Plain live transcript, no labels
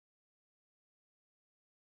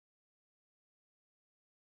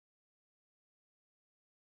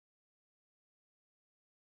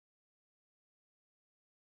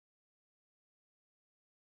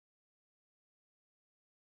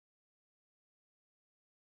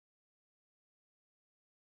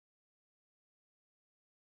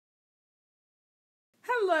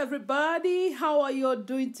Hello, everybody. How are you all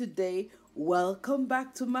doing today? Welcome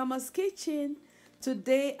back to Mama's Kitchen.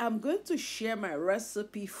 Today, I'm going to share my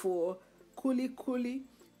recipe for kulikuli.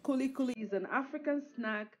 Kulikuli is an African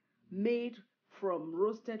snack made from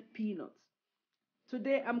roasted peanuts.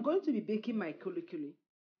 Today, I'm going to be baking my kulikuli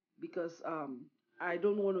because I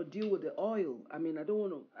don't want to deal with the oil. I don't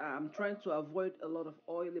want to. I'm trying to avoid a lot of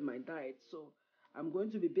oil in my diet, so I'm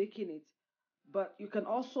going to be baking it. But you can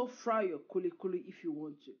also fry your kulikuli if you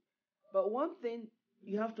want to. But one thing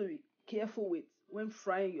you have to be careful with when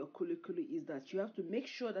frying your kulikuli is that you have to make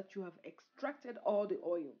sure that you have extracted all the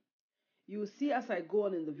oil. You will see as I go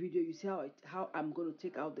on in the video, you see how I'm going to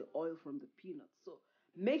take out the oil from the peanuts. So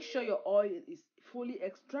make sure your oil is fully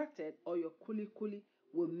extracted, or your kulikuli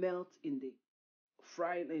will melt in the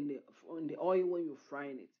frying in the oil when you're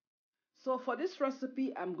frying it. So for this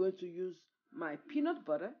recipe, I'm going to use my peanut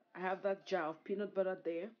butter. I have that jar of peanut butter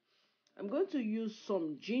there. I'm going to use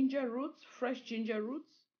some ginger roots, fresh ginger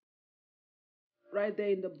roots, right there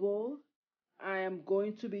in the bowl. I am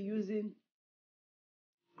going to be using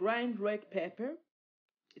grind red pepper.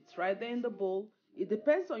 It's right there in the bowl. It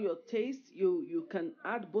depends on your taste. You can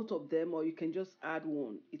add both of them, or you can just add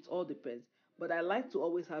one. It all depends. But I like to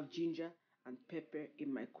always have ginger and pepper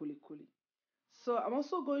in my kuli kuli. So I'm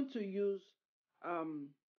also going to use um,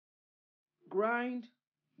 grind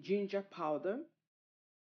ginger powder.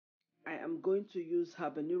 I am going to use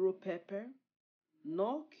habanero pepper,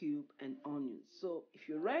 nor cube, and onions. So if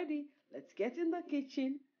you're ready, let's get in the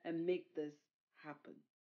kitchen and make this happen.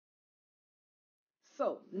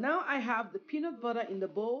 So now I have the peanut butter in the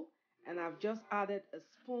bowl, and I've just added a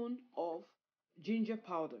spoon of ginger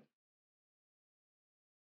powder.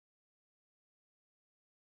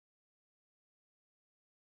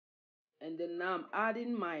 And then now I'm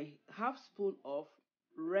adding my half spoon of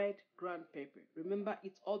red ground pepper. Remember,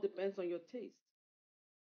 it all depends on your taste.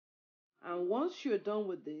 And once you're done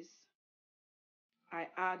with this, I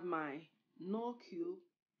add my no cube.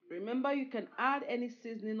 Remember, you can add any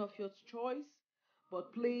seasoning of your choice,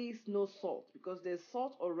 but please no salt because there's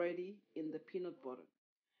salt already in the peanut butter.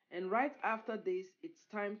 And right after this, it's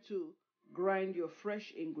time to grind your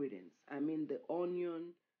fresh ingredients. The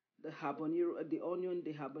onion, the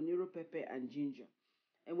habanero pepper, and ginger.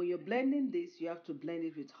 And when you're blending this, you have to blend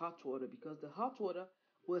it with hot water because the hot water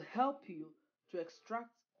will help you to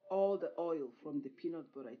extract all the oil from the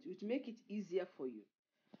peanut butter. It will make it easier for you.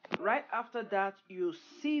 Right after that, you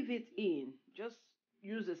sieve it in. Just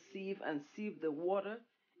use a sieve and sieve the water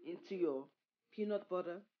into your peanut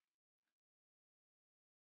butter,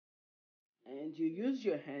 and you use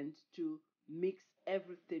your hand to mix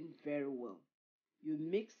everything very well. You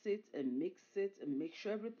mix it and mix it and make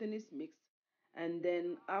sure everything is mixed. And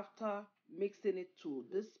then after mixing it to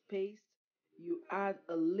this paste, you add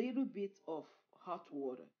a little bit of hot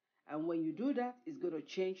water. And when you do that, it's going to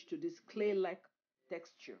change to this clay-like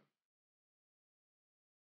texture.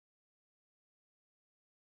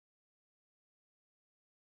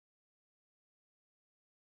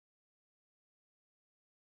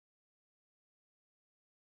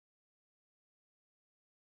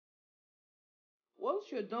 Once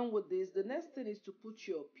you're done with this, the next thing is to put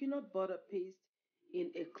your peanut butter paste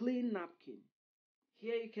in a clean napkin.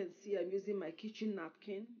 Here you can see I'm using my kitchen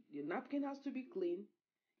napkin. Your napkin has to be clean.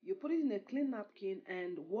 You put it in a clean napkin,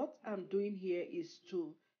 and what I'm doing here is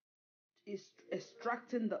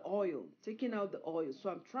extracting the oil, taking out the oil.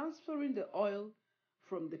 So I'm transferring the oil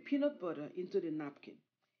from the peanut butter into the napkin.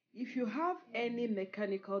 If you have any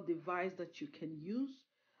mechanical device that you can use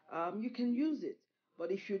it.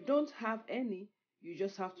 But if you don't have any, you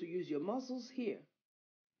just have to use your muscles here.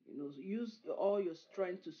 Use all your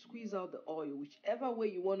strength to squeeze out the oil. Whichever way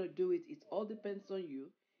you want to do it, it all depends on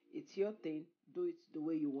you. It's your thing. Do it the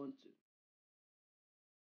way you want to.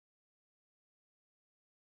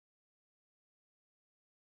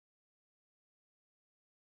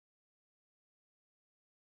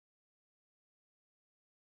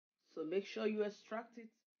 So make sure you extract it.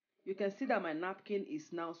 You can see that my napkin is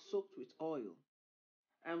now soaked with oil.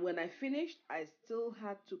 And when I finished, I still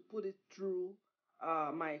had to put it through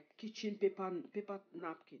my kitchen paper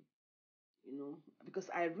napkin, because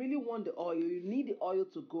I really want the oil. You need the oil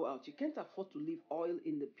to go out. You can't afford to leave oil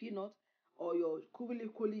in the peanut, or your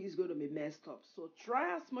kuli is going to be messed up. So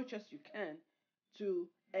try as much as you can to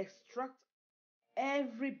extract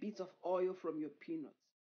every bit of oil from your peanuts.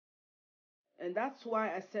 And that's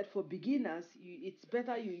why I said for beginners, it's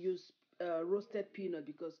better you use roasted peanut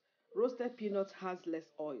because roasted peanut has less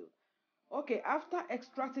oil. Okay, after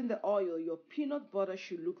extracting the oil, your peanut butter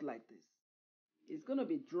should look like this. It's going to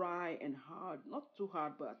be dry and hard, not too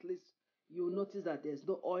hard, but at least you'll notice that there's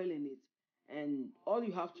no oil in it. And all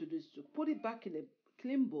you have to do is to put it back in a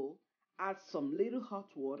clean bowl, add some little hot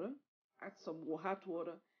water, add some hot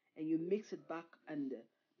water, and you mix it back and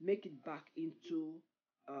make it back into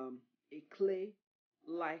um, a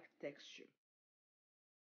clay-like texture.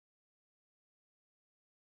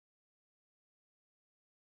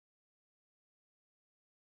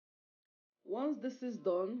 Once this is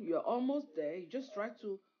done, you're almost there. You just try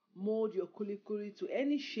to mold your kulikuli to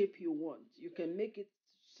any shape you want. You can make it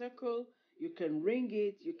circle, you can ring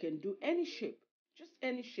it, you can do any shape, just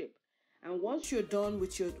any shape. And once you're done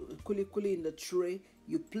with your kulikuli in the tray,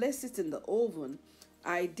 you place it in the oven.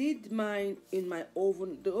 I did mine in my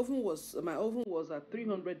oven. My oven was at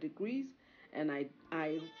 300 degrees, and I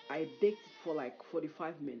baked it for like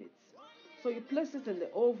 45 minutes. So you place it in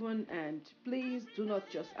the oven, and please do not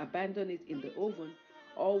just abandon it in the oven.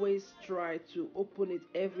 Always try to open it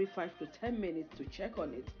every 5 to 10 minutes to check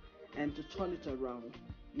on it and to turn it around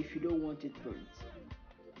if you don't want it burnt.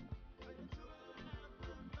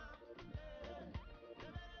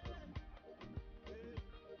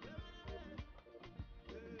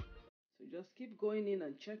 So just keep going in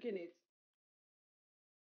and checking it.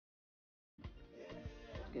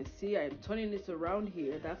 You can see I'm turning it around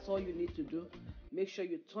here. That's all you need to do. Make sure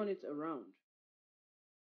you turn it around.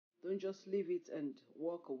 Don't just leave it and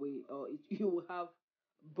walk away, or you will have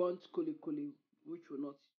burnt kulikuli, which will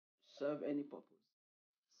not serve any purpose.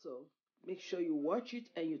 So make sure you watch it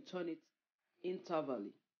and you turn it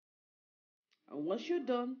intervally. And once you're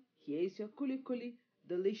done, here is your kulikuli,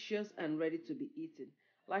 delicious and ready to be eaten.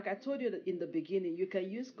 Like I told you that in the beginning, you can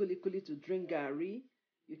use kulikuli to drink gari.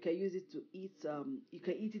 You can use it to eat. You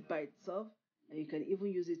can eat it by itself, and you can even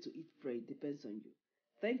use it to eat bread. Depends on you.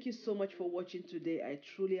 Thank you so much for watching today. I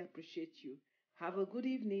truly appreciate you. Have a good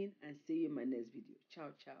evening and see you in my next video. Ciao,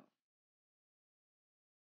 ciao.